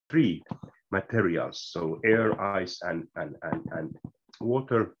three materials, so air, ice, and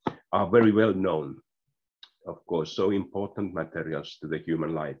water, are very well known, of course, so important materials to the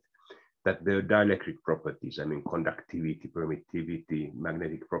human life, that their dielectric properties, I mean conductivity, permittivity,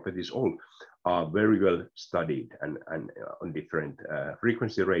 magnetic properties, all are very well studied, and on different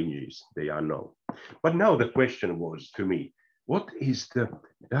frequency ranges they are known. But now the question was to me, what is the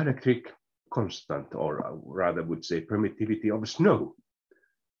dielectric constant, or rather would say permittivity of snow?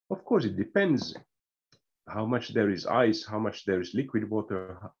 Of course, it depends how much there is ice, how much there is liquid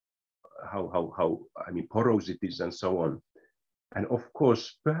water, how I mean porous it is, and so on. And of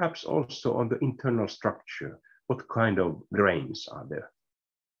course, perhaps also on the internal structure, what kind of grains are there?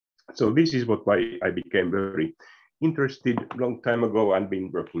 So this is why I became very interested a long time ago and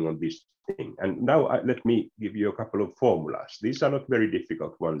been working on this thing. And now let me give you a couple of formulas. These are not very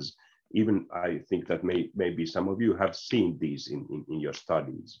difficult ones. Even I think that maybe some of you have seen these in your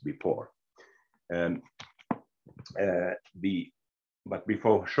studies before. But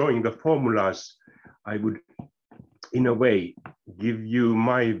before showing the formulas, I would, in a way, give you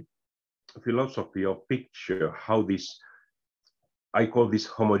my philosophy or picture how this, I call this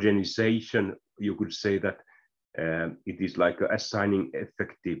homogenization. You could say that it is like assigning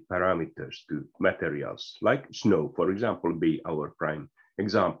effective parameters to materials, like snow, for example, be our prime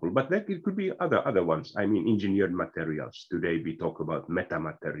example, but like it could be other ones. I mean, engineered materials. Today we talk about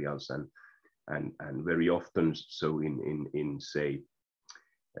metamaterials, and very often so in say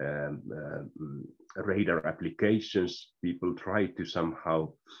radar applications, people try to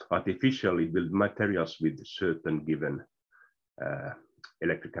somehow artificially build materials with certain given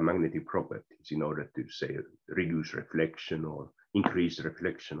electric and magnetic properties in order to say reduce reflection or increase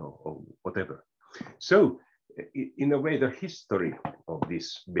reflection or whatever. So in a way, the history of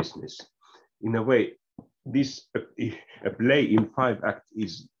this business, in a way, this a play in 5 acts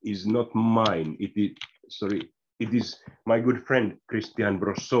is not mine. It is my good friend Christian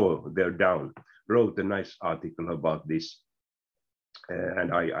Brosseau there down wrote a nice article about this,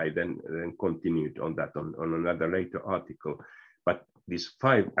 and I then continued on that on another later article. But this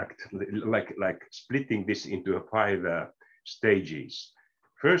 5 act, like splitting this into 5 stages.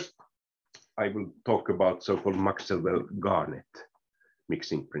 First, I will talk about so-called Maxwell-Garnett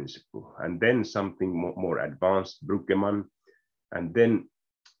mixing principle, and then something more advanced, Bruggemann, and then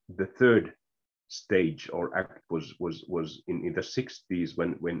the third stage or act was in the 60s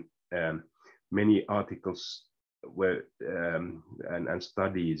when many articles were and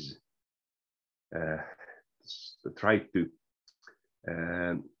studies tried to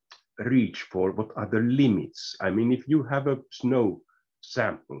reach for what are the limits. I mean, if you have a snow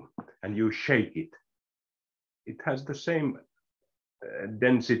sample and you shake it, it has the same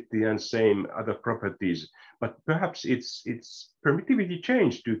density and same other properties, but perhaps its permittivity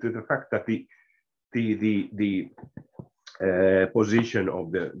changed due to the fact that the position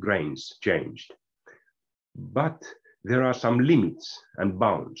of the grains changed. But there are some limits and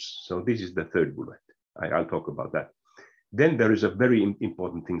bounds. So this is the third bullet. I'll talk about that. Then there is a very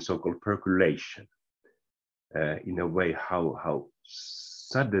important thing, so-called percolation. In a way, how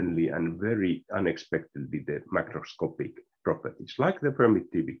suddenly and very unexpectedly the macroscopic properties, like the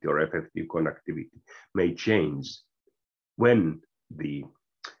permittivity or effective conductivity, may change when the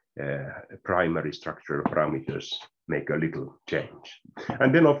primary structural parameters make a little change.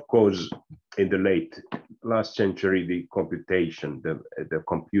 And then, of course, in the last century, the computation, the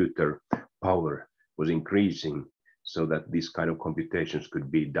computer power was increasing so that this kind of computations could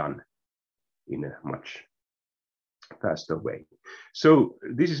be done in a much faster way. So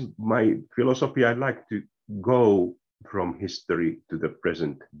this is my philosophy. I'd like to go from history to the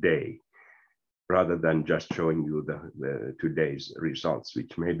present day, rather than just showing you the today's results,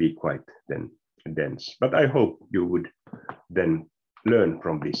 which may be quite then dense. But I hope you would then learn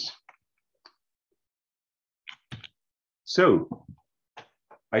from this. So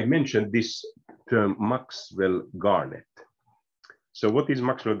I mentioned this term Maxwell-Garnett. So what is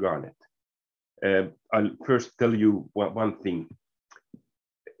Maxwell-Garnett? I'll first tell you one thing.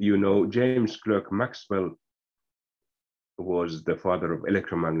 You know, James Clerk Maxwell was the father of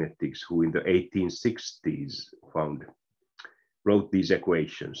electromagnetics, who in the 1860s wrote these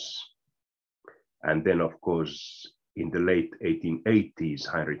equations. And then, of course, in the late 1880s,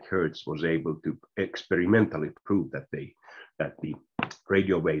 Heinrich Hertz was able to experimentally prove that the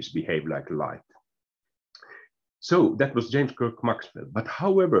radio waves behave like light. So that was James Clerk Maxwell. But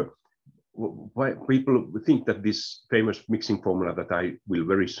however, why people think that this famous mixing formula that I will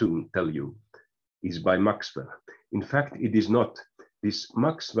very soon tell you is by Maxwell. In fact, it is not. This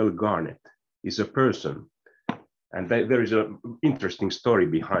Maxwell-Garnett is a person And there is an interesting story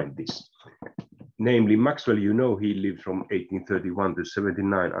behind this. Namely, Maxwell, you know, he lived from 1831 to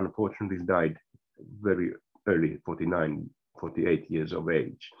 79, unfortunately died very early, 49, 48 years of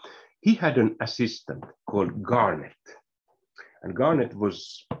age. He had an assistant called Garnet. And Garnet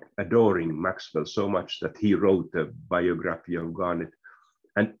was adoring Maxwell so much that he wrote a biography of Garnet.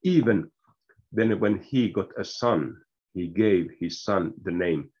 And even then when he got a son, he gave his son the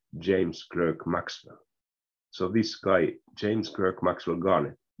name James Clerk Maxwell. So this guy, James Clerk Maxwell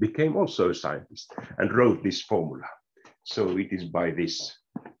Garnet, became also a scientist and wrote this formula. So it is by this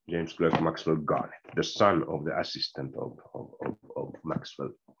James Clerk Maxwell Garnet, the son of the assistant of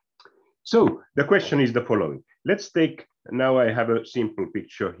Maxwell. So the question is the following. Let's take, now I have a simple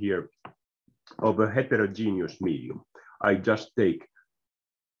picture here of a heterogeneous medium. I just take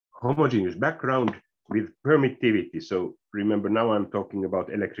homogeneous background with permittivity. So remember, now I'm talking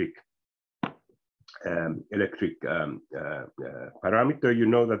about electric parameter. You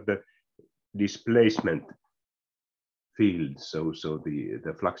know that the displacement field, so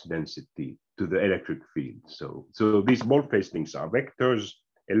the flux density to the electric field. So these ball-phase things are vectors,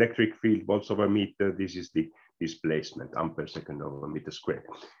 electric field, volts over meter. This is the displacement, ampere second over meter squared.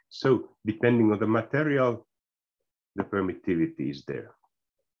 So depending on the material, the permittivity is there.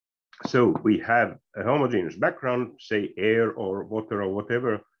 So we have a homogeneous background, say air or water or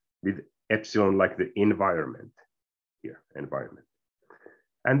whatever, with epsilon like the environment here, environment.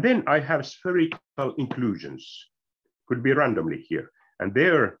 And then I have spherical inclusions, could be randomly here. And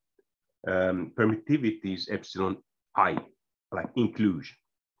their permittivity is epsilon I, like inclusion.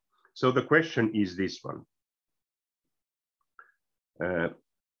 So the question is this one.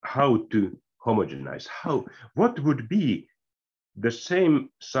 How to homogenize? What would be the same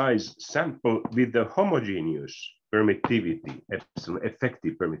size sample with the homogeneous permittivity, epsilon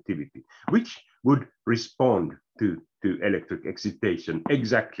effective permittivity, which would respond to electric excitation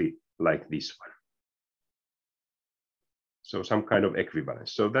exactly like this one? So some kind of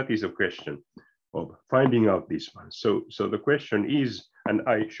equivalence. So that is a question of finding out this one. So the question is, and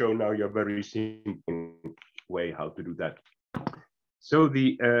I show now you a very simple way how to do that. So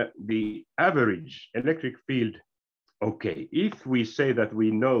the average electric field, okay, if we say that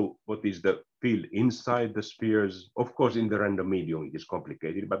we know what is the field inside the spheres, of course in the random medium it is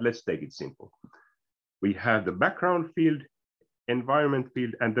complicated, but let's take it simple. We have the background field, environment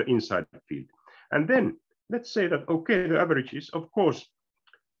field, and the inside field. And then let's say that, okay, the average is, of course,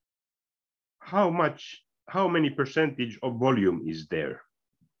 how many percentage of volume is there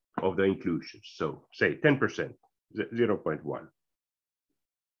of the inclusions? So say 10%, 0.1.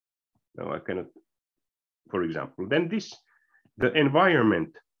 No, I cannot, for example. Then the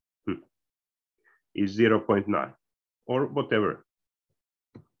environment is 0.9 or whatever.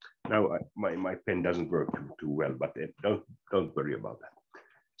 Now my pen doesn't work too well, but don't worry about that.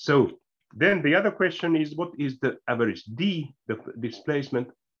 So then the other question is, what is the average D, the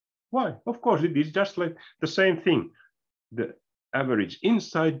displacement? Why? Of course, it is just like the same thing. The average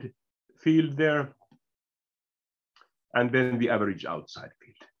inside field there, and then the average outside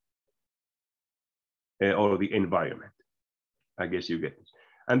field, or the environment. I guess you get it.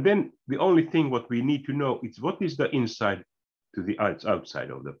 And then the only thing what we need to know is what is the inside to the outside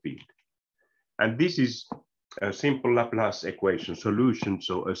of the field. And this is a simple Laplace equation solution.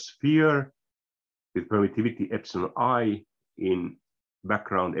 So a sphere with permittivity epsilon I in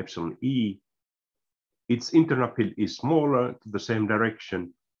background epsilon E, its internal field is smaller to the same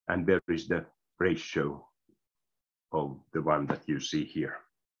direction, and there is the ratio of the one that you see here.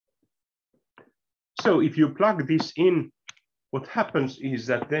 So if you plug this in, what happens is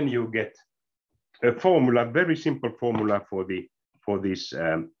that then you get a formula, very simple formula for this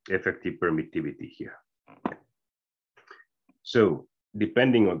effective permittivity here. So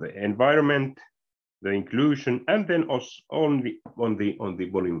depending on the environment, the inclusion, and then only on the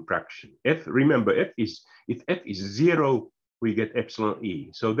volume fraction. Remember, if F is 0, we get epsilon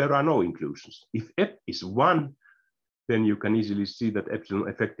E. So there are no inclusions. If F is 1, then you can easily see that epsilon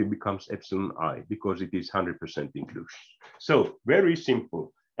effective becomes epsilon I because it is 100% inclusion. So very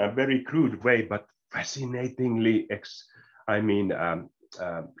simple, a very crude way, but fascinatingly,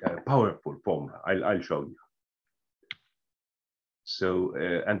 powerful formula. I'll show you. So,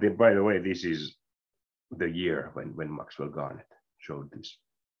 and then, by the way, this is the year when Maxwell Garnet showed this.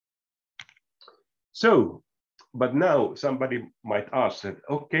 So, but now somebody might ask that,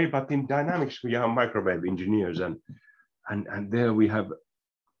 okay, but in dynamics we are microwave engineers, and there we have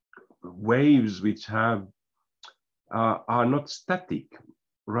waves which are not static.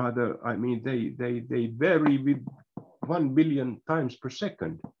 Rather, I mean, they vary with 1 billion times per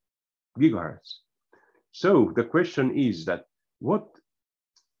second, gigahertz. So the question is that what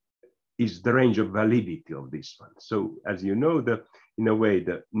is the range of validity of this one? So as you know, in a way,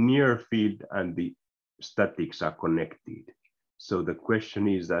 the near field and the statics are connected. So the question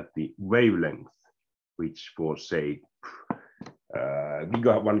is that the wavelength, which for say 1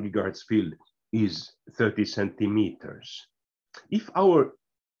 gigahertz field is 30 centimeters. If our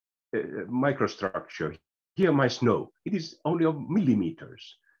microstructure, here my snow, it is only of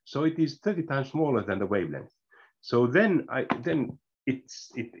millimeters. So it is 30 times smaller than the wavelength. So then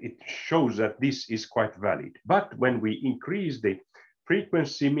it shows that this is quite valid. But when we increase the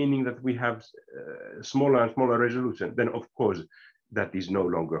frequency, meaning that we have smaller and smaller resolution, then of course that is no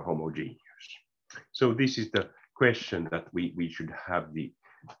longer homogeneous. So this is the question that we should have the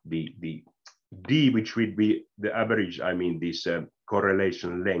D, which would be the average, I mean this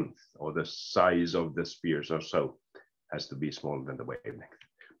correlation length or the size of the spheres or so has to be smaller than the wavelength.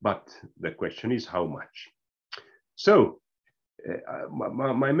 But the question is how much. So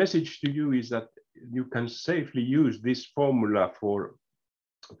my message to you is that you can safely use this formula for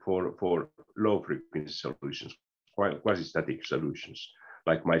low frequency solutions, quasi-static solutions,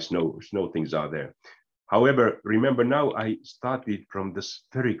 like my snow things are there. However, remember now I started from the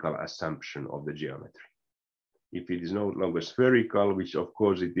spherical assumption of the geometry. If it is no longer spherical, which of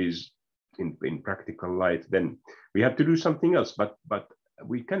course it is in practical life, then we have to do something else, but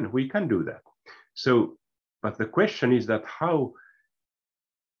we can do that. So, but the question is that how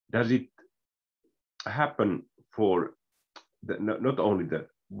does it happen for not only the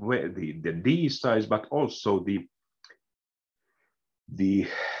D size, but also the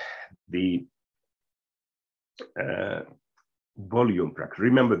volume fraction.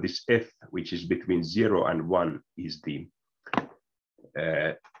 Remember this F, which is between 0 and 1, is the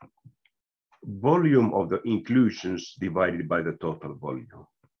volume of the inclusions divided by the total volume.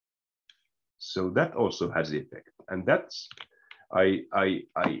 So that also has effect, and that's I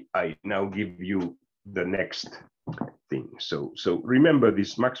now give you the next thing. So remember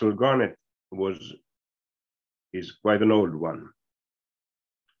this Maxwell-Garnett is quite an old one.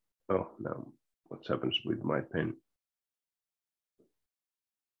 Oh, now what happens with my pen?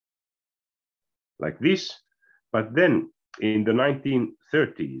 Like this, but then in the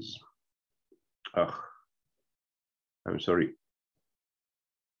 1930s, I'm sorry.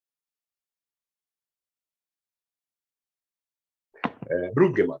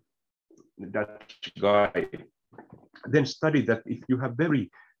 Bruggemann, the Dutch guy, then studied that if you have very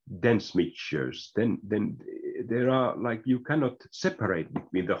dense mixtures, then there are like you cannot separate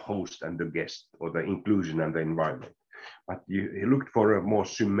between the host and the guest or the inclusion and the environment, but he looked for a more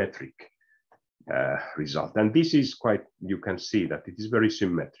symmetric result. And this is quite, you can see that it is very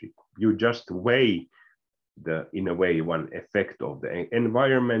symmetric. You just weigh in a way, one effect of the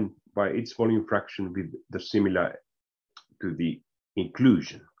environment by its volume fraction with the similar to the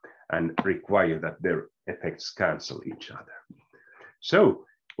inclusion and require that their effects cancel each other. So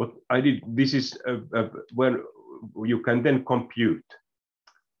what I did, this is when you can then compute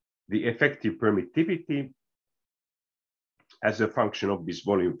the effective permittivity as a function of this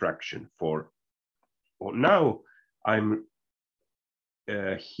volume fraction now I'm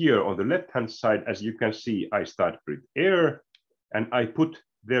here on the left-hand side. As you can see, I start with air and I put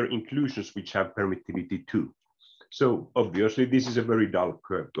their inclusions which have permittivity 2. So obviously this is a very dull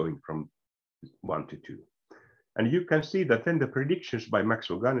curve going from 1 to 2. And you can see that then the predictions by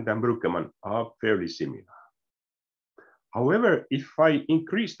Maxwell-Garnett and Bruggemann are fairly similar. However, if I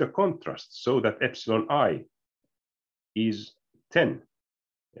increase the contrast so that epsilon I is 10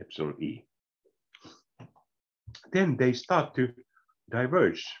 epsilon E, then they start to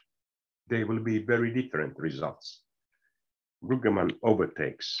diverge. They will be very different results. Bruggemann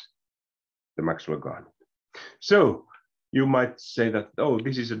overtakes the Maxwell-Garnett. So you might say that, oh,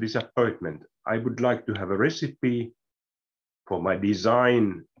 this is a disappointment. I would like to have a recipe for my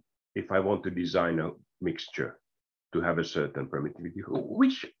design if I want to design a mixture to have a certain permittivity.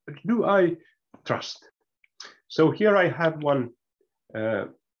 Which do I trust? So here I have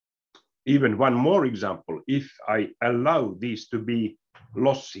even one more example. If I allow these to be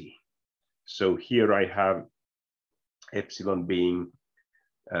lossy, so here I have epsilon being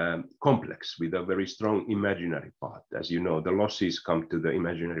complex with a very strong imaginary part. As you know, the losses come to the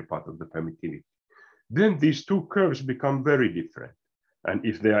imaginary part of the permittivity. Then these two curves become very different. And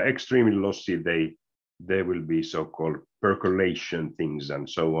if they are extremely lossy, they will be so-called percolation things and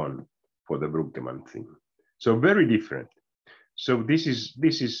so on for the Bruggemann thing. So very different. So this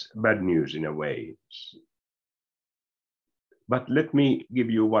is bad news in a way. But let me give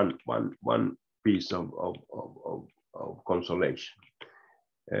you one piece of consolation.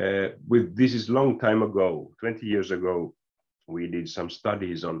 This is long time ago, 20 years ago, we did some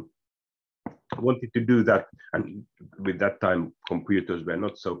studies on, wanted to do that, and with that time computers were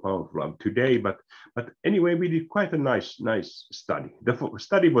not so powerful as today, but anyway, we did quite a nice study. The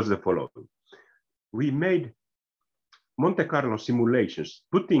study was the following. We made Monte Carlo simulations,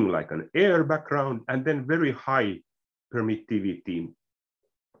 putting like an air background and then very high permittivity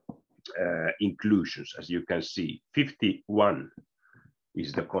inclusions, as you can see. 51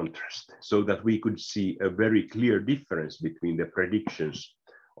 is the contrast, so that we could see a very clear difference between the predictions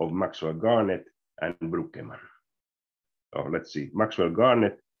of Maxwell-Garnett and Brueggemann. Oh, let's see,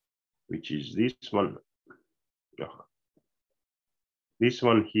 Maxwell-Garnett, which is this one. Oh. This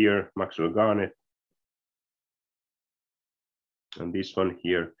one here, Maxwell-Garnett, and this one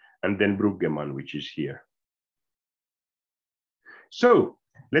here, and then Brueggemann, which is here. So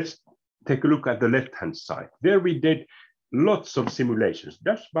let's take a look at the left-hand side. There we did lots of simulations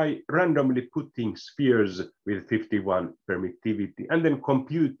just by randomly putting spheres with 51 permittivity and then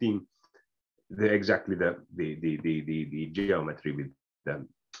computing exactly the geometry with the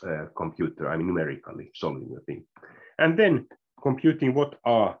computer, I mean numerically solving the thing. And then computing what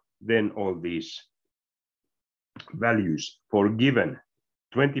are then all these values for given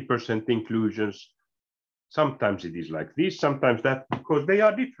 20% inclusions. Sometimes it is like this, sometimes that, because they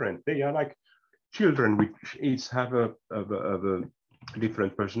are different. They are like children which each have a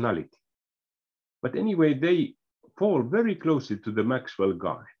different personality. But anyway, they fall very closely to the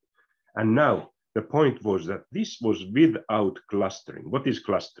Maxwell-Garnett. And now the point was that this was without clustering. What is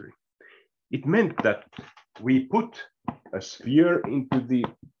clustering? It meant that we put a sphere into the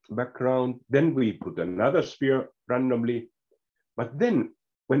background, then we put another sphere randomly, but then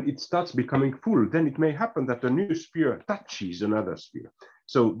when it starts becoming full, then it may happen that a new sphere touches another sphere.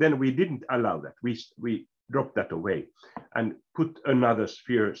 So then we didn't allow that. We dropped that away and put another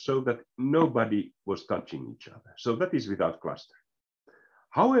sphere so that nobody was touching each other. So that is without clustering.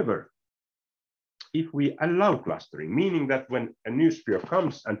 However, if we allow clustering, meaning that when a new sphere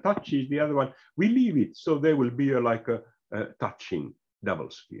comes and touches the other one, we leave it so there will be like a touching double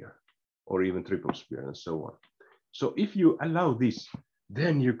sphere or even triple sphere and so on. So if you allow this,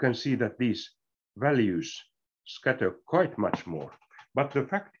 then you can see that these values scatter quite much more. But the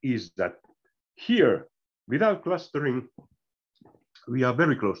fact is that here, without clustering, we are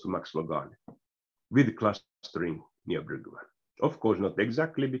very close to Maxwell-Garnett. With clustering, near Brueggemann. Of course, not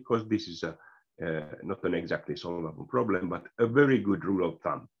exactly, because this is not an exactly solvable problem, but a very good rule of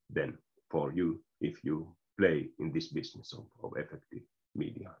thumb then for you if you play in this business of effective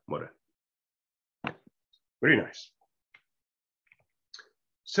media model. Very nice.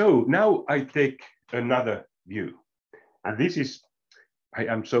 So now I take another view. And this is, I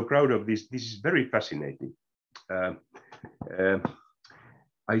am so proud of this. This is very fascinating.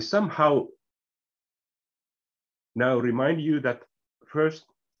 I somehow now remind you that first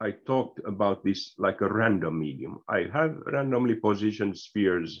I talked about this like a random medium. I have randomly positioned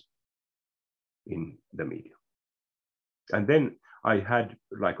spheres in the medium. And then I had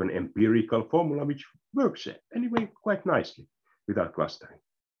like an empirical formula which works anyway quite nicely without clustering.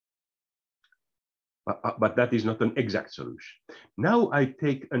 But that is not an exact solution. Now I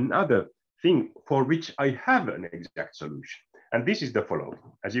take another thing for which I have an exact solution. And this is the following.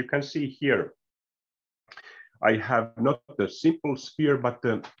 As you can see here, I have not a simple sphere, but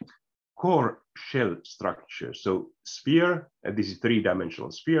a core shell structure. So sphere, and this is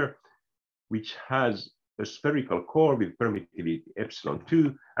three-dimensional sphere, which has a spherical core with permittivity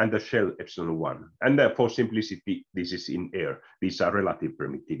epsilon2 and the shell epsilon1. And for simplicity, this is in air. These are relative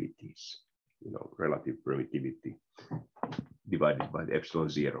permittivities, you know, relative permittivity divided by the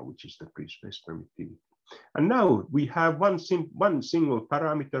epsilon0, which is the free space permittivity. And now we have one single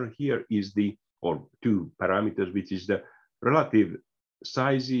parameter here is the, or two parameters, which is the relative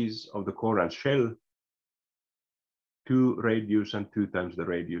sizes of the core and shell, 2 radius and 2 times the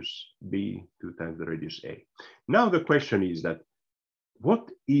radius B, 2 times the radius A. Now the question is that what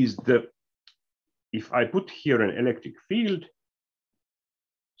is the, if I put here an electric field,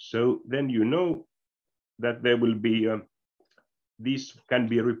 so then you know that there will be, this can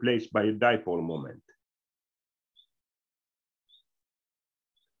be replaced by a dipole moment.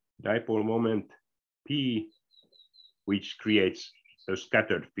 Dipole moment P, which creates a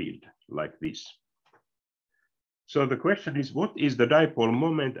scattered field like this. So the question is, what is the dipole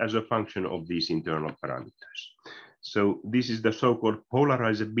moment as a function of these internal parameters? So this is the so-called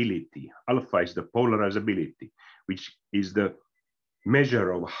polarizability. Alpha is the polarizability, which is the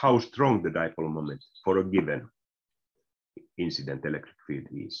measure of how strong the dipole moment for a given incident electric field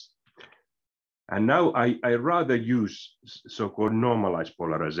is. And now I rather use so-called normalized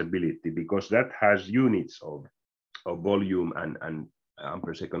polarizability, because that has units of volume and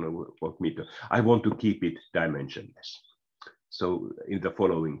ampere second of voltmeter. I want to keep it dimensionless. So in the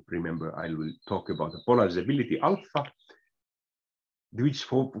following, remember, I will talk about the polarizability alpha, which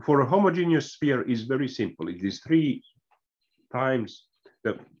for a homogeneous sphere is very simple. It is 3 times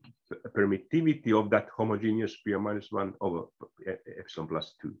the permittivity of that homogeneous sphere minus 1 over epsilon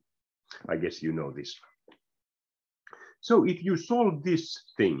plus 2. I guess you know this. So if you solve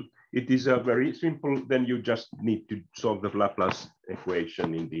this thing, it is a very simple, then you just need to solve the Laplace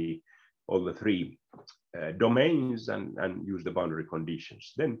equation in all the 3 domains and use the boundary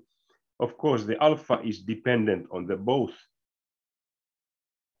conditions. Then, of course, the alpha is dependent on both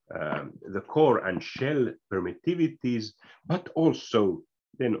the core and shell permittivities, but also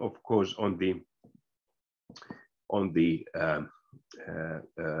then, of course, on the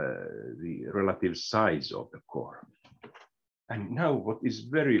relative size of the core. And now what is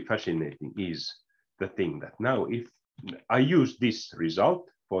very fascinating is the thing that now if I use this result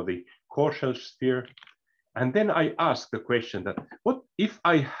for the core shell sphere, and then I ask the question that what if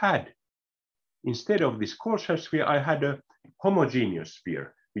I had, instead of this core shell sphere, I had a homogeneous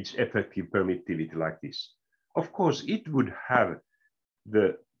sphere with effective permittivity like this. Of course, it would have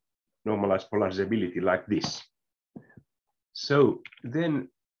the normalized polarizability like this. So then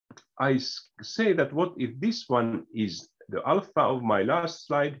I say that what if this one is the alpha of my last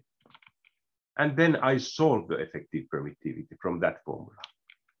slide, and then I solve the effective permittivity from that formula.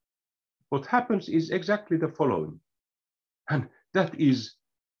 What happens is exactly the following, and that is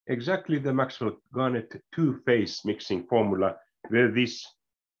exactly the Maxwell-Garnett two-phase mixing formula, where this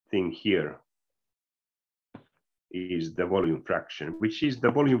thing here is the volume fraction, which is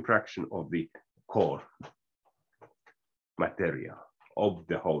the volume fraction of the core material of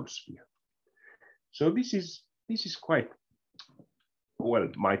the whole sphere. So this is quite, well,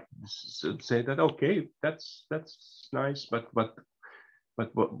 might say that okay, that's nice, but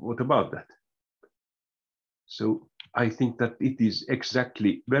what about that? So I think that it is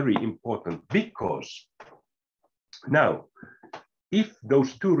exactly very important, because now if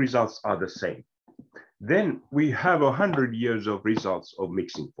those 2 results are the same, then we have 100 years of results of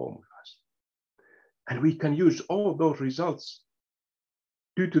mixing formulas. And we can use all those results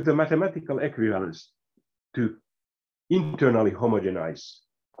due to the mathematical equivalence to internally homogenize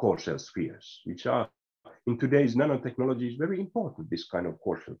core shell spheres, which are in today's nanotechnology is very important, this kind of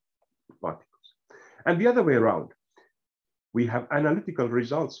core shell particles. And the other way around, we have analytical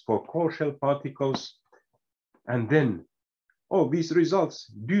results for core shell particles, and then all these results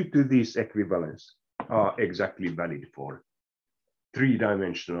due to this equivalence are exactly valid for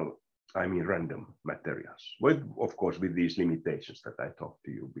 3-dimensional, I mean random materials, with, of course, with these limitations that I talked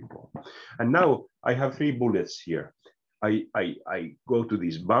to you before. And now I have 3 bullets here. I go to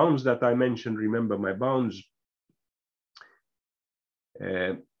these bounds that I mentioned, remember my bounds,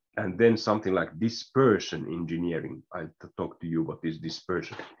 and then something like dispersion engineering. I talk to you what is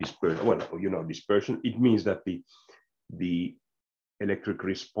dispersion. Well, you know, dispersion, it means that the electric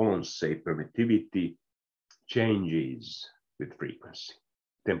response, say permittivity, changes with frequency,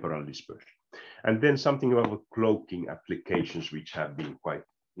 temporal dispersion. And then something about cloaking applications, which have been quite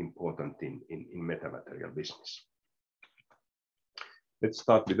important in metamaterial business. Let's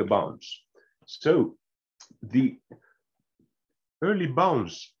start with the bounds. So the early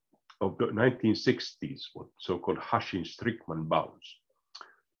bounds of the 1960s, what so-called Hashing-Strickman bounds,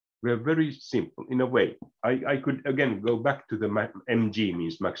 were very simple in a way. I could again go back to the MG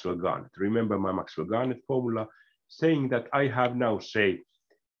means Maxwell-Garnett. Remember my Maxwell-Garnett formula saying that I have now, say,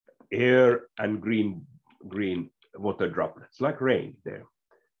 air and green water droplets, like rain there.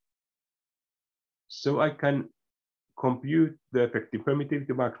 So I can compute the effective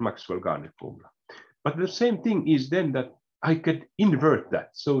permittivity by Maxwell-Garnett formula. But the same thing is then that I could invert that.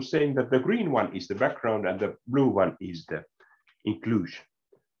 So saying that the green one is the background and the blue one is the inclusion,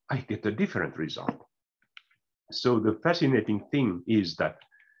 I get a different result. So the fascinating thing is that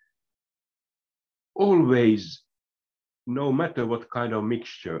always, no matter what kind of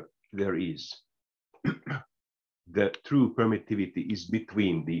mixture there is, the true permittivity is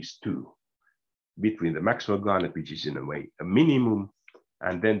between these 2, between the Maxwell-Garnett, which is in a way a minimum,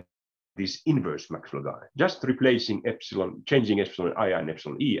 and then this inverse Maxwell-Garnett, just replacing epsilon, changing epsilon I and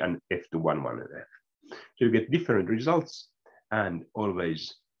epsilon E and F to 1, 1 and F. So you get different results, and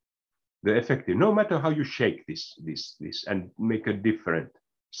always the effective, no matter how you shake this and make a different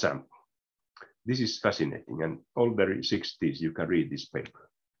sample. This is fascinating, and all the 60s you can read this paper.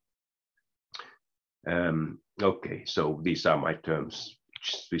 Okay, so these are my terms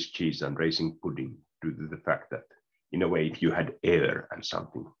Swiss cheese and raisin pudding due to the fact that, in a way, if you had air and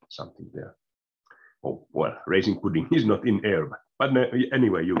something there. Oh, well, raisin pudding is not in air, but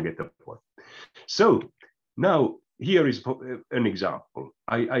anyway, you get the point. So now here is an example.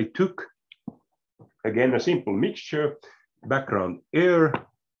 I took, again, a simple mixture, background air,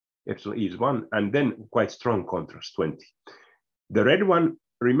 epsilon E is 1, and then quite strong contrast, 20. The red one,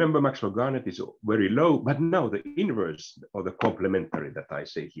 remember Maxwell Garnett is very low, but now the inverse or the complementary that I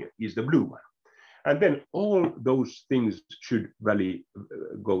say here is the blue one. And then all those things should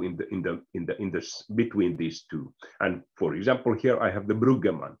go in the between these two. And for example, here I have the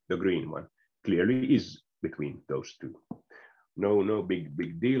Bruggemann, the green one, clearly is between those two. No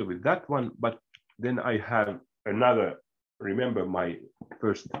big deal with that one. But then I have another. Remember my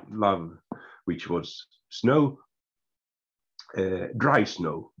first love, which was snow, dry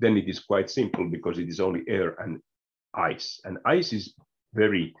snow. Then it is quite simple because it is only air and ice. And ice is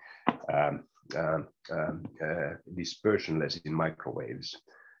very dispersionless in microwaves.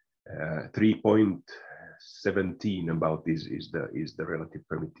 3.17 about this is the relative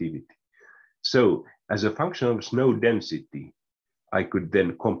permittivity. So as a function of snow density, I could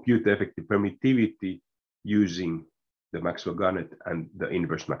then compute the effective permittivity using the Maxwell Garnett and the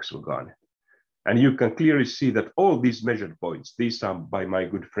inverse Maxwell Garnett. And you can clearly see that all these measured points, these are by my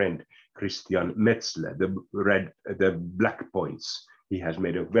good friend Christian Metzler, the black points. He has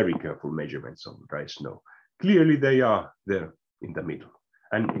made a very careful measurements of dry snow. Clearly they are there in the middle,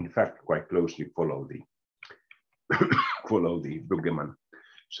 and in fact quite closely follow the Bruggemann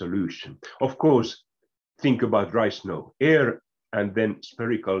solution. Of course, think about dry snow, air and then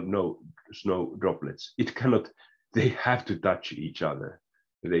spherical snow droplets. They have to touch each other.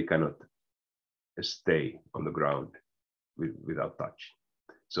 They cannot stay on the ground without touch.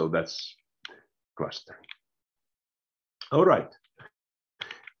 So that's clustering. All right.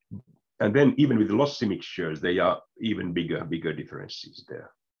 And then even with lossy mixtures, they are even bigger differences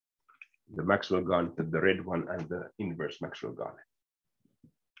there. The Maxwell Garnett, the red one, and the inverse Maxwell Garnett.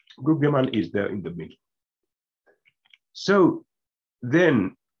 Bruggemann is there in the middle. So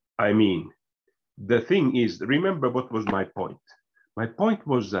then, I mean, the thing is, remember what was my point? My point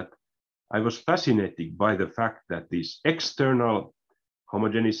was that I was fascinated by the fact that this external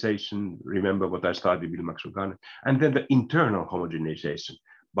homogenization, remember what I started with Maxwell Garnett, and then the internal homogenization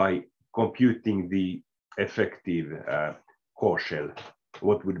by computing the effective core shell,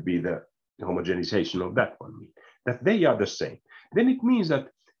 what would be the homogenization of that one mean? That they are the same. Then it means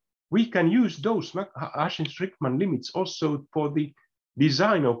that we can use those Hashing-Strickman limits also for the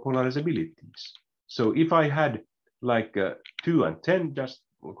design of polarizabilities. So if I had like 2 and 10, just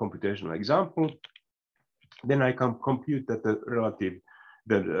a computational example, then I can compute that the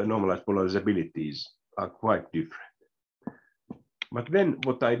normalized polarizabilities are quite different. But then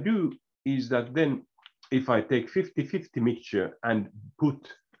what I do is that then if I take 50-50 mixture and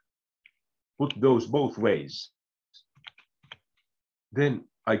put those both ways, then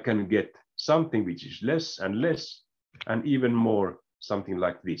I can get something which is less and less, and even more something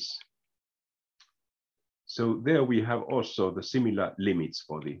like this. So there we have also the similar limits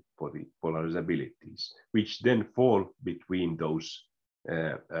for the polarizabilities, which then fall between those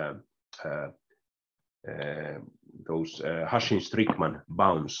Hashing-Strickman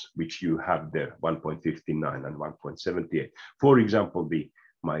bounds, which you have there, 1.59 and 1.78. For example,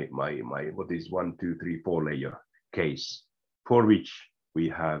 my what is 1, 2, 3, 4 layer case, for which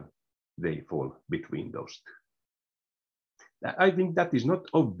they fall between those two. I think that is not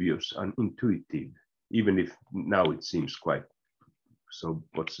obvious and intuitive, even if now it seems quite, so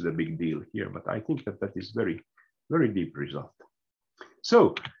what's the big deal here? But I think that is very, very deep result.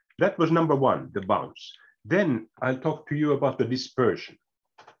 So that was number one, the bounds. Then I'll talk to you about the dispersion.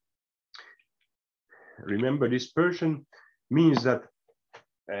 Remember, dispersion means that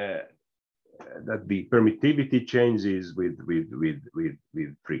that the permittivity changes with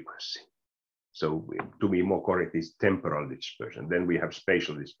frequency. So to be more correct, is temporal dispersion. Then we have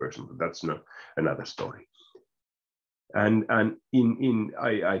spatial dispersion, but that's not another story. And I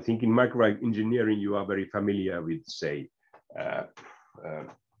think in microengineering you are very familiar with, say,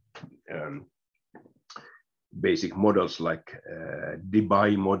 basic models like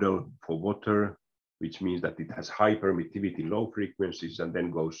Debye model for water, which means that it has high permittivity, low frequencies, and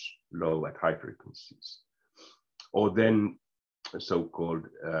then goes low at high frequencies. Or then so-called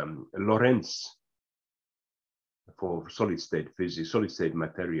Lorentz for solid state physics, solid state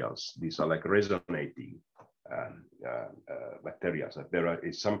materials. These are like resonating materials. There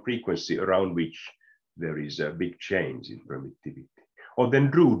is some frequency around which there is a big change in permittivity. Or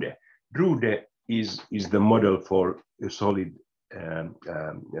then Drude. Drude is the model for a solid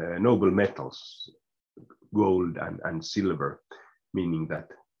noble metals, gold and silver, meaning that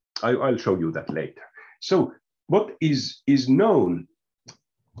I'll show you that later. So what is known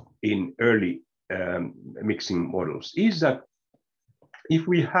in early mixing models is that if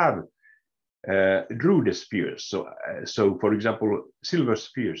we have Drude spheres, so for example, silver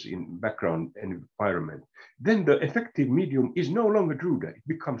spheres in background environment, then the effective medium is no longer Drude, it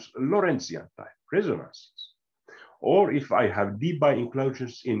becomes Lorentzian type resonances. Or if I have debye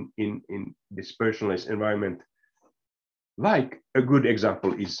enclosures in dispersionless environment, like a good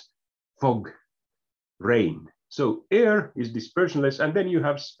example is fog, rain. So air is dispersionless, and then you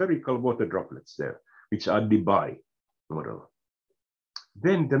have spherical water droplets there, which are debye model.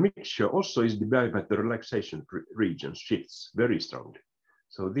 Then the mixture also is debye, but the relaxation region shifts very strongly.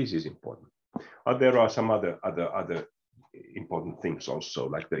 So this is important. There are some other important things also,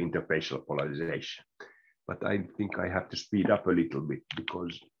 like the interfacial polarization. But I think I have to speed up a little bit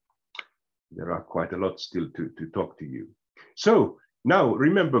because there are quite a lot still to talk to you. So now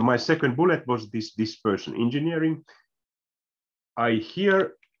remember, my second bullet was this dispersion engineering. I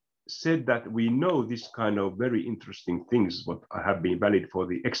here said that we know this kind of very interesting things what have been valid for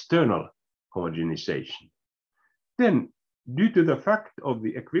the external homogenization. Then due to the fact of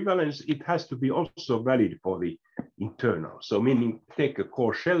the equivalence, it has to be also valid for the internal. So meaning take a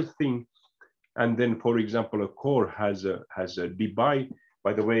core shell thing, and then, for example, a core has a debye.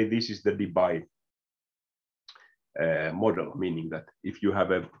 By the way, this is the debye model, meaning that if you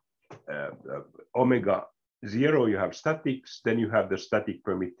have a omega 0, you have statics, then you have the static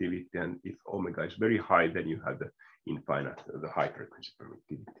permittivity, and if omega is very high, then you have the infinite, the high frequency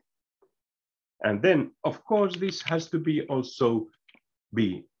permittivity. And then, of course, this has to be also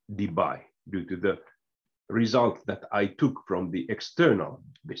be debye due to the result that I took from the external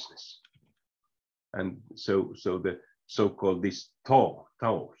business. And so the so-called this tau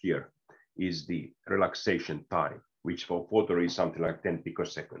here is the relaxation time, which for water is something like 10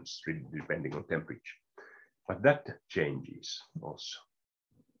 picoseconds, depending on temperature. But that changes also.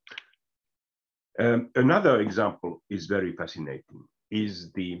 Another example is very fascinating,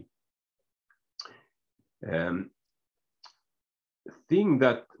 is the thing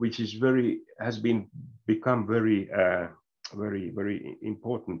that which is become very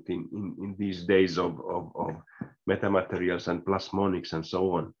important in these days of metamaterials and plasmonics and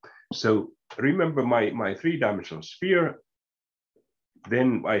so on. So remember my three-dimensional sphere.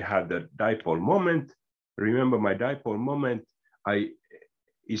 Then I had the dipole moment. Remember my dipole moment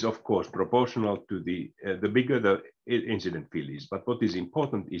is of course proportional to the bigger the incident field is. But what is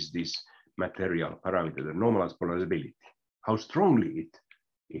important is this material parameter, the normalized polarizability, how strongly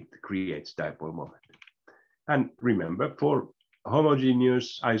it creates dipole moment. And remember, for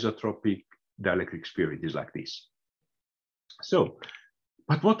homogeneous isotropic dielectric sphere, it is like this. So,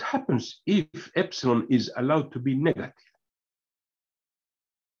 but what happens if epsilon is allowed to be negative?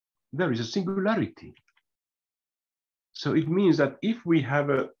 There is a singularity. So it means that if we have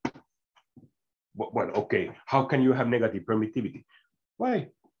a, well, okay, how can you have negative permittivity? Why?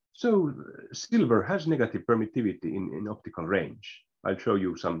 So silver has negative permittivity in optical range. I'll show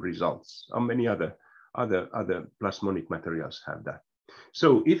you some results. How many other plasmonic materials have that?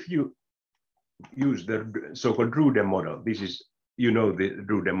 So if you use the so-called Drude model, this is, you know, the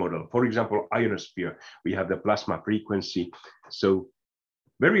Drude model. For example, ionosphere, we have the plasma frequency. So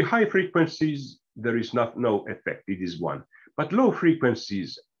very high frequencies, there is no effect, it is 1. But low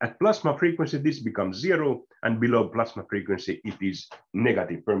frequencies, at plasma frequency, this becomes 0, and below plasma frequency, it is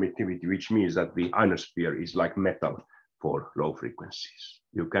negative permittivity, which means that the ionosphere is like metal for low frequencies.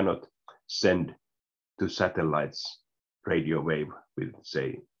 You cannot send to satellites radio wave with,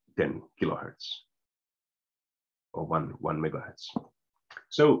 say, 10 kilohertz or 1 megahertz.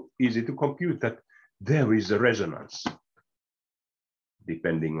 So easy to compute that there is a resonance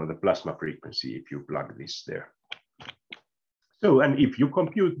depending on the plasma frequency if you plug this there. So, and if you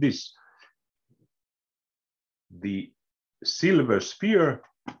compute this, the silver sphere,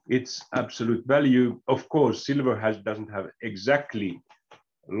 its absolute value, of course, silver doesn't have exactly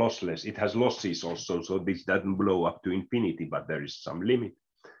lossless. It has losses also, so this doesn't blow up to infinity, but there is some limit.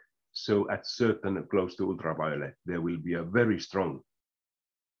 So at certain close to ultraviolet, there will be a very strong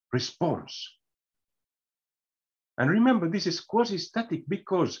response. And remember, this is quasi-static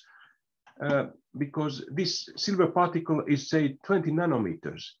because this silver particle is, say, 20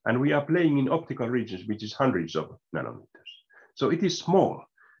 nanometers, and we are playing in optical regions, which is hundreds of nanometers. So it is small,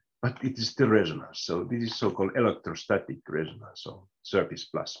 but it is still resonance. So this is so-called electrostatic resonance, or surface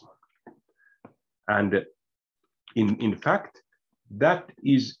plasma. And in fact, that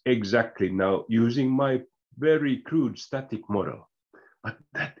is exactly now using my very crude static model. But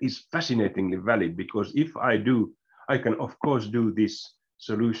that is fascinatingly valid, because if I do, I can of course do this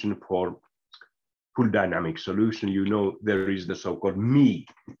solution for full dynamic solution. You know, there is the so-called me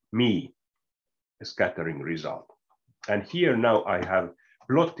scattering result. And here now I have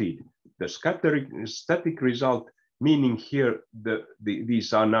plotted the static result, meaning here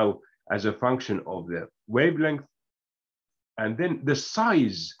these are now as a function of the wavelength, and then the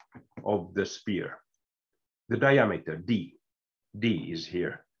size of the sphere, the diameter d. D is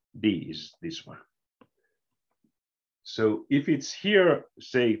here, D is this one. So if it's here,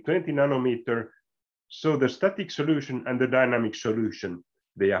 say 20 nanometer, so the static solution and the dynamic solution,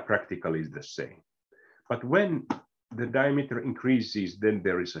 they are practically the same. But when the diameter increases, then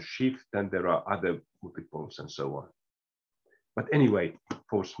there is a shift and there are other multiples and so on. But anyway,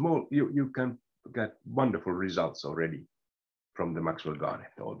 for small, you can get wonderful results already from the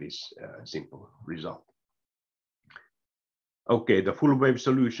Maxwell-Garnett, or this simple result. Okay, the full wave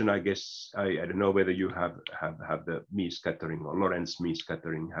solution, I guess, I don't know whether you have the Mie scattering or Lorentz Mie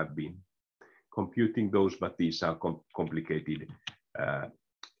scattering have been computing those, but these are complicated.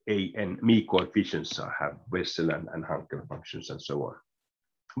 AN Mie coefficients have Wessel and Hankel functions and so on.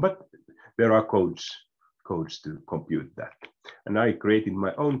 But there are codes to compute that. And I created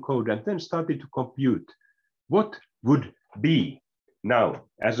my own code and then started to compute what would be now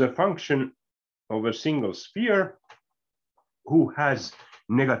as a function of a single sphere who has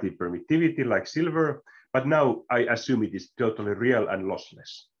negative permittivity like silver, but now I assume it is totally real and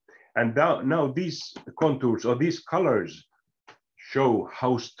lossless. And now these contours or these colors show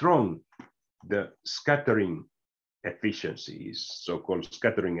how strong the scattering efficiency is, so-called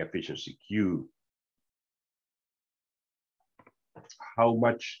scattering efficiency Q.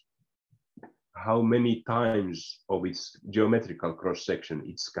 How many times of its geometrical cross-section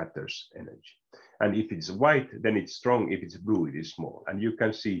it scatters energy. And if it's white, then it's strong. If it's blue, it is small. And you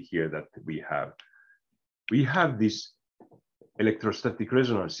can see here that we have this electrostatic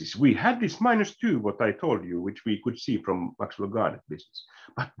resonances. We had this -2, what I told you, which we could see from Maxwell-Garnett business.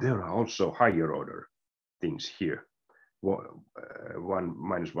 But there are also higher order things here. One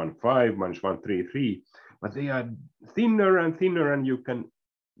 -1.5, -1.33, but they are thinner and thinner, and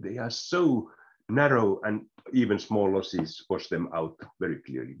they are so narrow, and even small losses wash them out very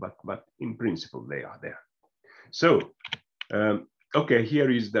clearly. But in principle, they are there. So, okay, here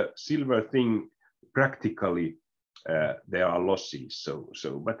is the silver thing. Practically, there are losses.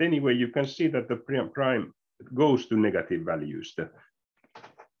 But anyway, you can see that the prime goes to negative values, the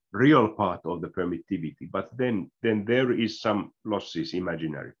real part of the permittivity. But then there is some losses,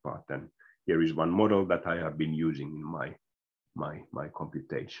 imaginary part. And here is one model that I have been using in my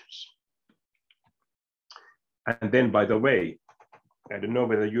computations. And then, by the way, I don't know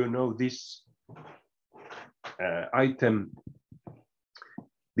whether you know this item.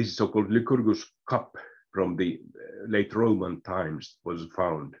 This so-called Lycurgus cup from the late Roman times was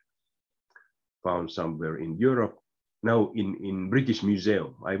found somewhere in Europe. Now in British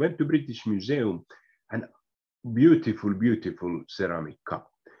Museum. I went to British Museum, and beautiful, beautiful ceramic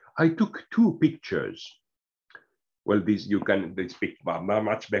cup. I took 2 pictures. Well, these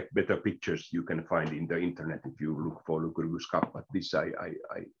much better pictures you can find in the internet if you look for Lycurgus cup. But this I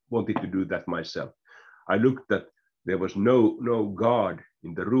wanted to do that myself. I looked that there was no guard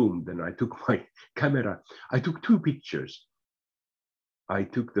in the room. Then I took my camera. I took 2 pictures. I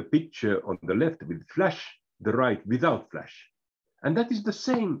took the picture on the left with flash, the right without flash, and that is the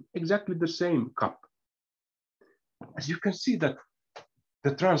same, exactly the same cup. As you can see that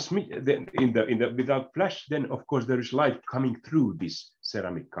the transmit in the without flash, then of course there is light coming through this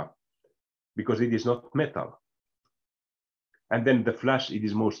ceramic cup because it is not metal. And then the flash, it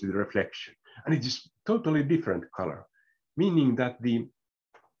is mostly the reflection, and it is totally different color, meaning that they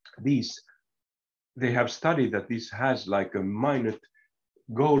have studied that this has like a minute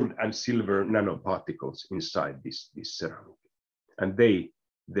gold and silver nanoparticles inside this ceramic, and they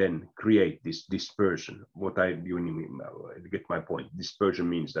then create this dispersion. What I get my point. Dispersion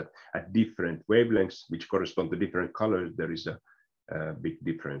means that at different wavelengths, which correspond to different colors, there is a big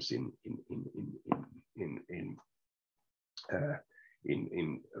difference in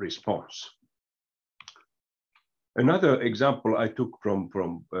response. Another example I took from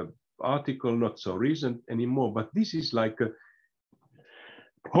an article, not so recent anymore, but this is like a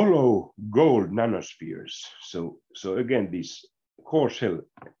hollow gold nanospheres. So again, this core shell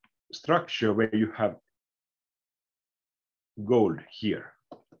structure where you have gold here,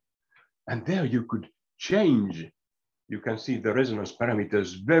 and there you could change. You can see the resonance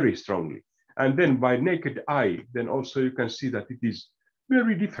parameters very strongly, and then by naked eye, then also you can see that it is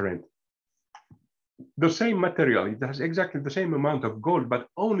very different the same material, it has exactly the same amount of gold, but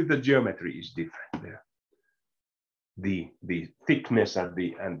only the geometry is different there. The thickness and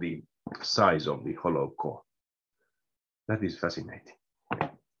the size of the hollow core. That is fascinating.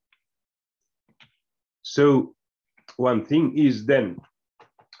 So one thing is then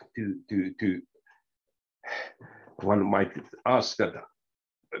one might ask that,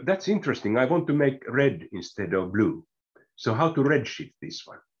 that's interesting, I want to make red instead of blue. So how to redshift this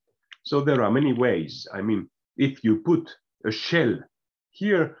one? So there are many ways. I mean, if you put a shell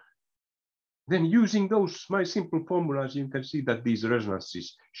here, then using those, my simple formulas, you can see that these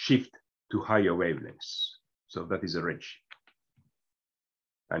resonances shift to higher wavelengths. So that is a redshift.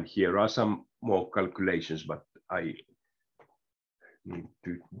 And here are some more calculations, but I need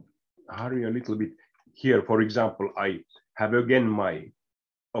to hurry a little bit. Here, for example, I have again my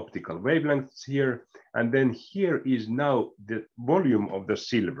optical wavelengths here, and then here is now the volume of the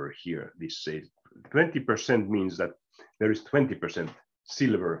silver here. This says 20% means that there is 20%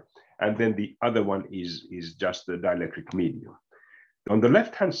 silver, and then the other one is just the dielectric medium. On the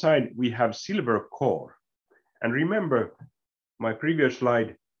left-hand side, we have silver core. And remember my previous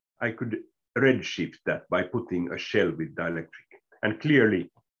slide, I could redshift that by putting a shell with dielectric. And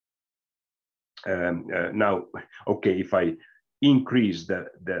clearly, now, okay, if I increase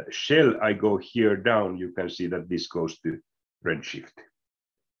the shell, I go here down, you can see that this goes to redshift.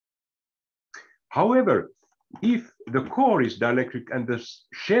 However, if the core is dielectric and the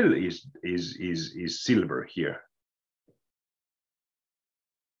shell is silver here,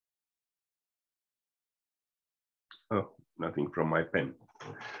 oh, nothing from my pen,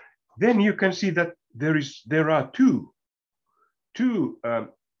 then you can see that there are two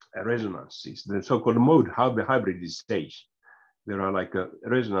resonances, the so-called mode hybridization. There are like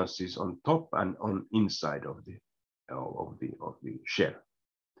resonances on top and on inside of the shell.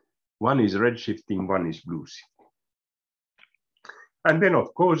 One is redshifting, one is blue shifting. And then,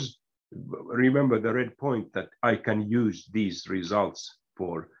 of course, remember the red point that I can use these results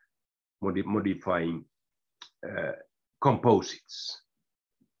for modifying composites.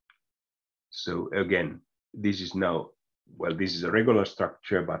 So again, this is now, well, this is a regular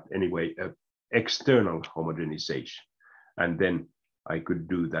structure, but anyway, external homogenization. And then I could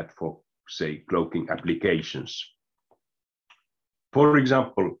do that for, say, cloaking applications. For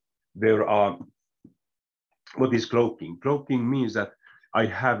example, there are, what is cloaking? Cloaking means that I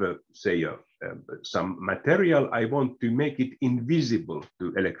have some material, I want to make it invisible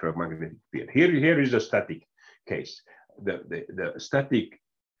to electromagnetic field. Here is a static case. The static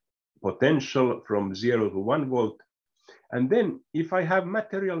potential from 0 to 1 volt. And then if I have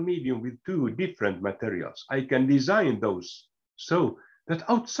material medium with two different materials, I can design those so that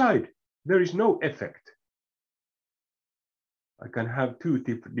outside there is no effect. I can have two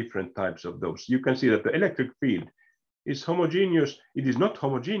different types of those. You can see that the electric field is homogeneous. It is not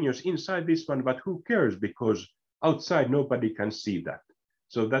homogeneous inside this one, but who cares, because outside nobody can see that.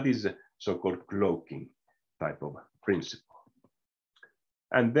 So that is a so-called cloaking type of principle.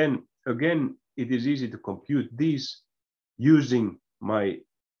 And then again, it is easy to compute these using my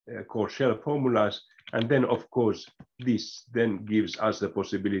core shell formulas. And then of course, this then gives us the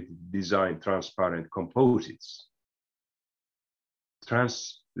possibility to design transparent composites.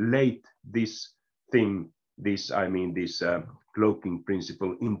 Translate this thing, this cloaking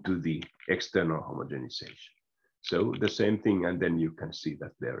principle into the external homogenization. So the same thing, and then you can see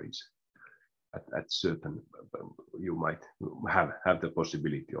that there is at certain, you might have the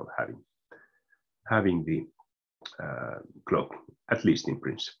possibility of having the cloak, at least in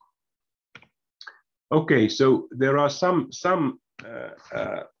principle. Okay, so there are some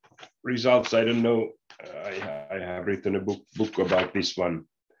results. I don't know. I have written a book about this one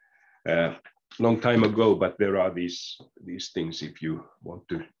long time ago, but there are these things if you want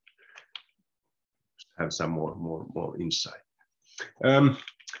to have some more insight.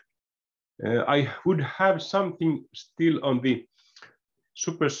 I would have something still on the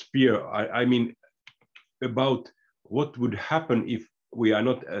supersphere. I mean, about what would happen if we are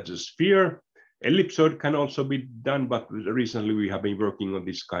not as a sphere. Ellipsoid can also be done, but recently we have been working on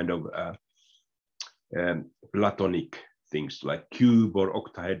this kind of platonic things like cube or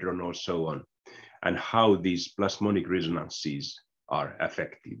octahedron or so on, and how these plasmonic resonances are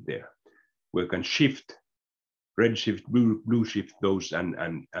affected there. We can shift, redshift, blue shift those,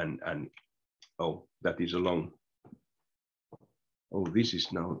 and oh, that is a long. Oh, this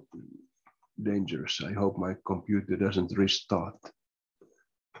is now dangerous. I hope my computer doesn't restart.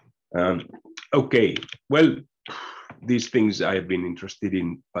 Okay, well, these things I have been interested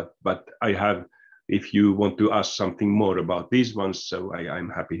in, but I have, if you want to ask something more about these ones, so I'm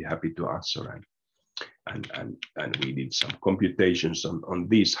happy to answer. and we did some computations on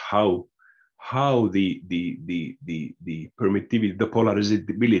this, how the permittivity, the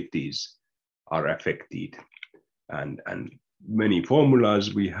polarizabilities are affected, and many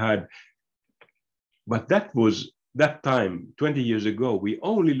formulas we had. But that was that time, 20 years ago, we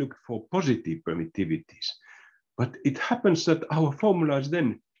only looked for positive permittivities. But it happens that our formulas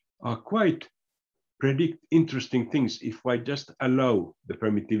then are quite predict interesting things if I just allow the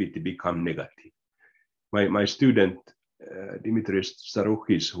permittivity to become negative. My student, Dimitris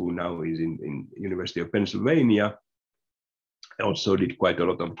Tsarouchis, who now is in University of Pennsylvania, also did quite a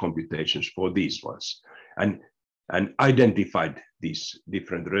lot of computations for these ones, and identified these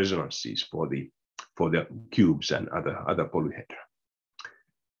different resonances for the cubes and other polyhedra.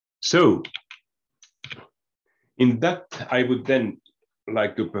 So in that, I would then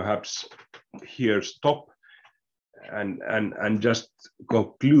like to perhaps here stop and just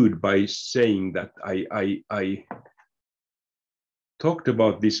conclude by saying that I talked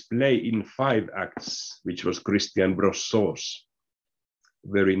about this play in 5 acts, which was Christian Brossot's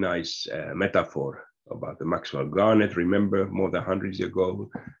very nice metaphor about the Maxwell Garnet, remember, more than 100 years ago.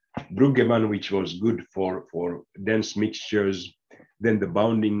 Bruggemann, which was good for dense mixtures, then the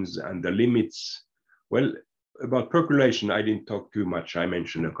boundings and the limits. Well, about percolation, I didn't talk too much. I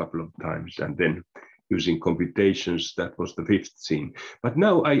mentioned a couple of times, and then using computations, that was the 5th scene. But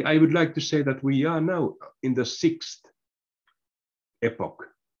now I would like to say that we are now in the 6th epoch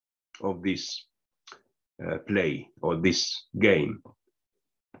of this play or this game,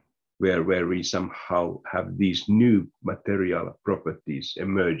 where we somehow have these new material properties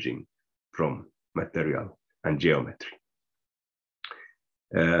emerging from material and geometry.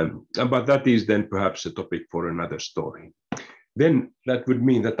 But that is then perhaps a topic for another story. Then that would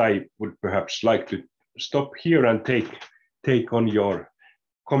mean that I would perhaps like to stop here and take on your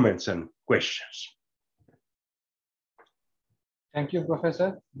comments and questions. Thank you,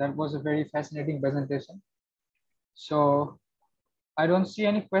 Professor. That was a very fascinating presentation. So I don't see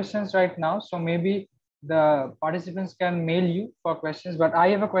any questions right now. So maybe the participants can mail you for questions, but I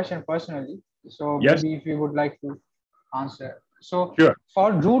have a question personally. So yes, maybe if you would like to answer. So sure.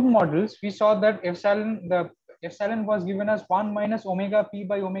 For root models, we saw that epsilon was given as 1 minus omega p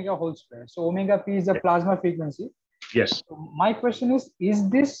by omega whole square. So omega p is the plasma frequency. Yes. So my question is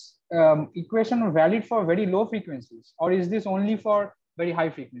this equation valid for very low frequencies, or is this only for very high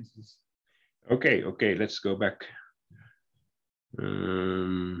frequencies? Okay, let's go back.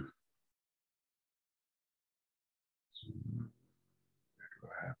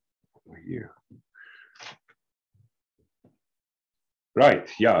 Here. Right,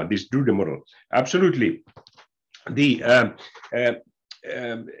 yeah, this Drude model, absolutely.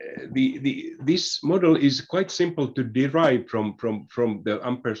 This model is quite simple to derive from the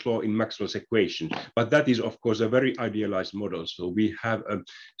Ampere's law in Maxwell's equation, but that is of course a very idealized model. So we have a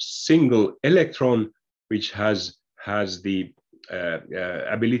single electron which has the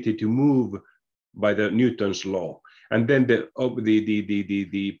ability to move by the Newton's law, and then the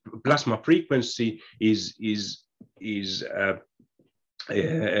plasma frequency is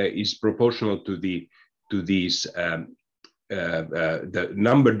proportional to these the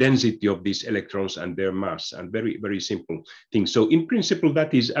number density of these electrons and their mass, and very simple thing. So in principle,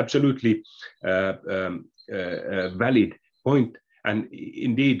 that is absolutely a valid point, and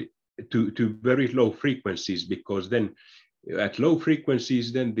indeed to very low frequencies, because then at low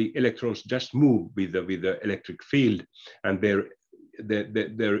frequencies, then the electrons just move with the electric field, and there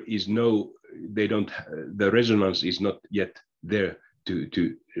is no, the resonance is not yet there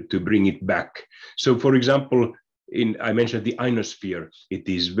to bring it back. So for example, I mentioned the ionosphere, it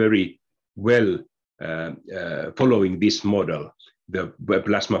is very well following this model, the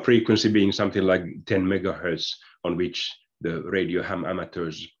plasma frequency being something like 10 megahertz, on which the radio ham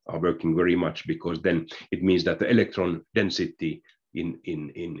amateurs are working very much, because then it means that the electron density in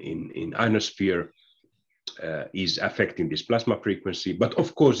ionosphere is affecting this plasma frequency. But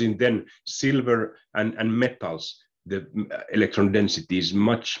of course, in then silver and metals, the electron density is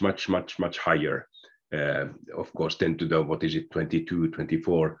much higher. Of course, 10 to the, 22,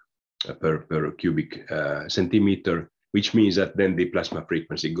 24 per cubic centimeter, which means that then the plasma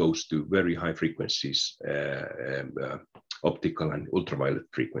frequency goes to very high frequencies, optical and ultraviolet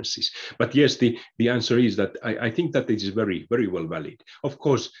frequencies. But yes, the answer is that I think that it is very well valid. Of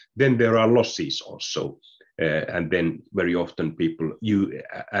course, then there are losses also, and then very often you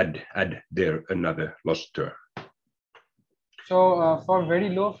add there another loss term. So for very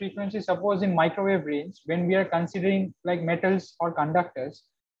low frequency, suppose in microwave range, when we are considering like metals or conductors,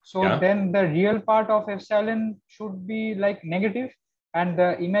 so then the real part of epsilon should be like negative, and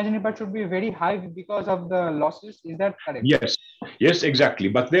the imaginary part should be very high because of the losses. Is that correct? Yes, yes, exactly.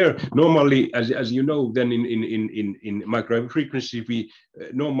 But there, normally, as you know, then in microwave frequency, we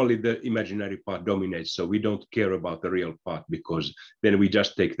normally the imaginary part dominates. So we don't care about the real part, because then we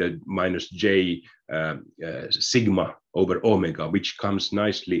just take the minus j sigma over omega, which comes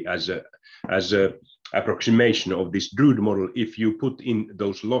nicely as a approximation of this Drude model if you put in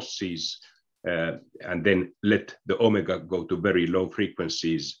those losses and then let the omega go to very low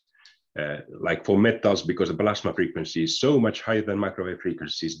frequencies. Like for metals, because the plasma frequency is so much higher than microwave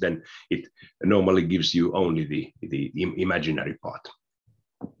frequencies, then it normally gives you only the imaginary part.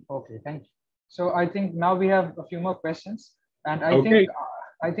 Okay, thank you. So I think now we have a few more questions, and I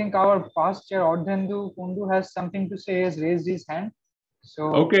think our past chair Ordhendu Kundu has something to say. Has raised his hand.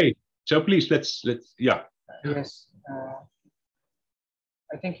 So okay, so please let's yeah. Yes,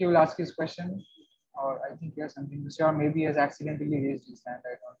 I think he will ask his question, or I think he has something to say, or maybe he has accidentally raised his hand.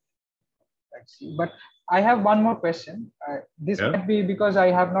 I don't. Let's see. But I have one more question. This might be because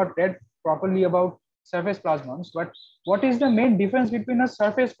I have not read properly about surface plasmons, but what is the main difference between a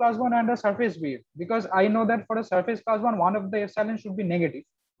surface plasmon and a surface wave? Because I know that for a surface plasmon, one of the epsilon should be negative,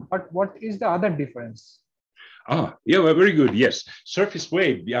 but what is the other difference? Yeah, well, very good. Yes, surface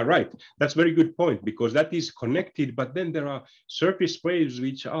wave. Yeah, right. That's very good point, because that is connected, but then there are surface waves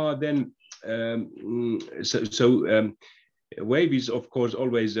which are then wave is of course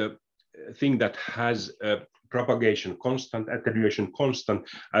always a thing that has a propagation constant, attenuation constant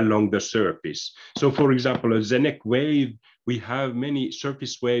along the surface. So for example, a Zenek wave, we have many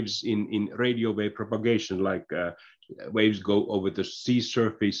surface waves in radio wave propagation, like waves go over the sea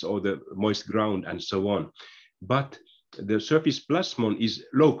surface or the moist ground and so on. But the surface plasmon is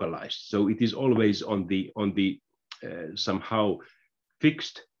localized, so it is always on the somehow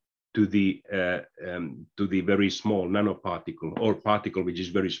fixed to the very small nanoparticle or particle which is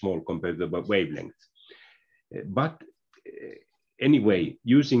very small compared to the wavelength. But anyway,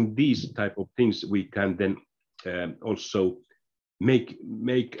 using these type of things, we can then also make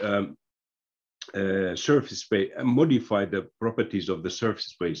surface space, modify the properties of the surface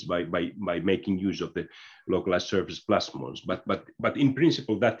space by making use of the localized surface plasmons. But in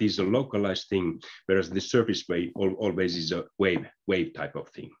principle, that is a localized thing, whereas the surface wave always is a wave type of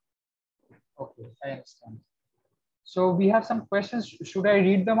thing. Okay, I understand. So we have some questions. Should I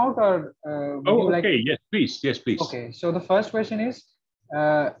read them out, or okay, yes, please. Yes, please. Okay, so the first question is,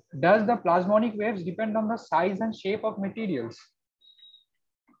 does the plasmonic waves depend on the size and shape of materials?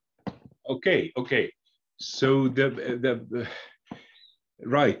 Okay. So the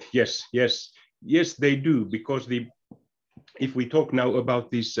right, yes, they do, because if we talk now about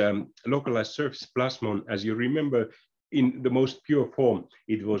this localized surface plasmon, as you remember, in the most pure form,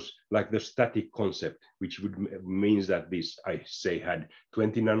 it was like the static concept, which means that this, I say, had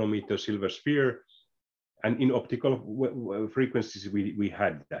 20 nanometer silver sphere, and in optical frequencies we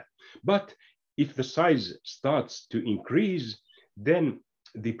had that. But if the size starts to increase, then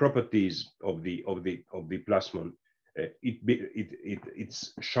the properties of the plasmon,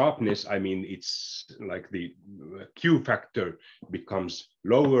 its sharpness, I mean, it's like the Q factor becomes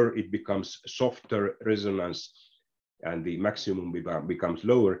lower, it becomes softer resonance, and the maximum becomes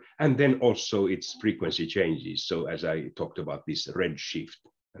lower, and then also its frequency changes. So as I talked about, this red shift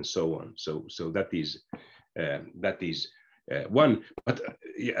and so on. So that is one. But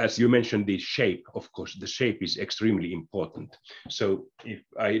as you mentioned, the shape, of course, the shape is extremely important. So if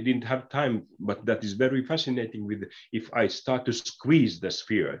I didn't have time, but that is very fascinating, with if I start to squeeze the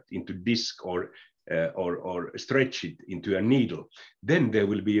sphere into disc or stretch it into a needle, then there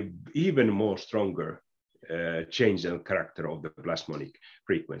will be an even more stronger change in character of the plasmonic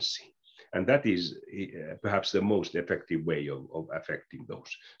frequency. And that is perhaps the most effective way of affecting those.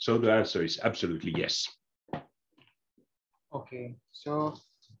 So the answer is absolutely yes. Okay, so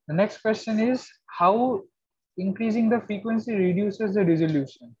the next question is, how increasing the frequency reduces the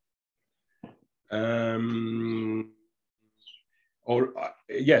resolution?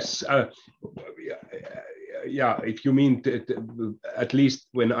 Yes, yeah, if you mean at least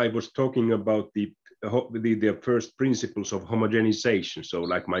when I was talking about the first principles of homogenization, so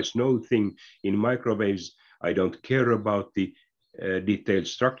like my snow thing in microwaves, I don't care about the detailed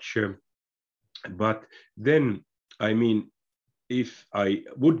structure, but then, I mean, if I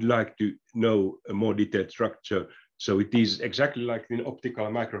would like to know a more detailed structure, so it is exactly like in optical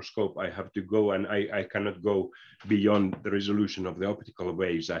microscope, I have to go, and I cannot go beyond the resolution of the optical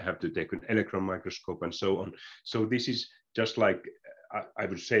waves. I have to take an electron microscope and so on. So this is just like, I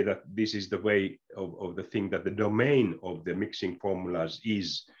would say that this is the way of the thing, that the domain of the mixing formulas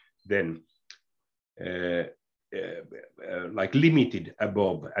is then like limited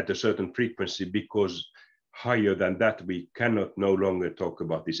above at a certain frequency, because higher than that we cannot no longer talk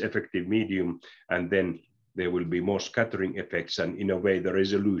about this effective medium, and then there will be more scattering effects, and in a way the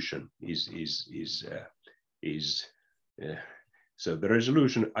resolution is so the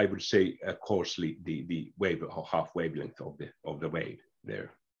resolution, I would say, coarsely the wave or half wavelength of the wave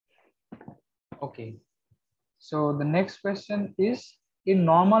there. Okay. So the next question is, in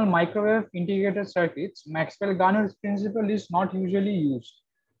normal microwave integrated circuits, Maxwell-Garner's principle is not usually used.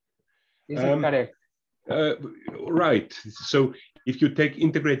 Is it correct? Right. So if you take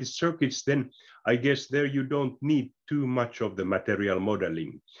integrated circuits, then I guess there you don't need too much of the material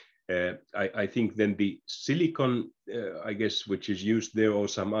modeling. I think then the silicon, I guess, which is used there, or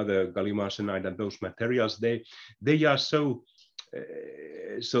some other gallium arsenide and those materials, they are so,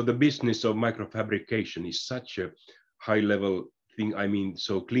 so the business of microfabrication is such a high level thing. I mean,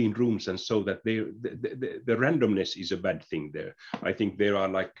 so clean rooms, and so that the randomness is a bad thing there. I think there are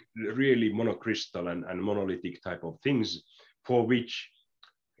like really monocrystal and monolithic type of things for which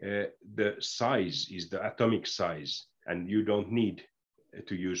the size is the atomic size, and you don't need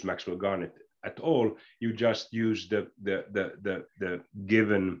to use Maxwell-Garnet at all. You just use the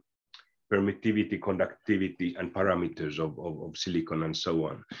given permittivity, conductivity, and parameters of silicon and so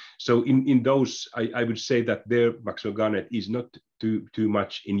on. So in those, I would say that there Maxwell-Garnet is not too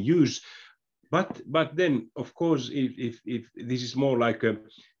much in use. But then, of course, if this is more like a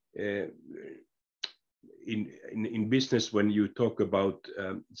in business, when you talk about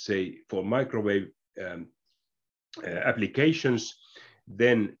say for microwave applications,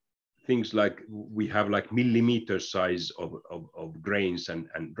 then things like we have like millimeter size of grains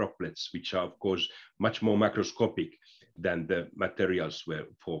and droplets, which are of course much more macroscopic than the materials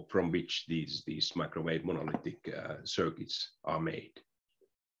from which these microwave monolithic circuits are made.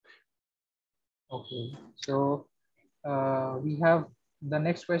 Okay, so we have the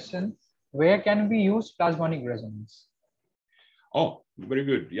next question. Where can we use plasmonic resonance? Oh, very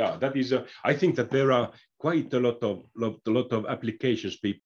good. Yeah, that is. I think that there are quite a lot of applications people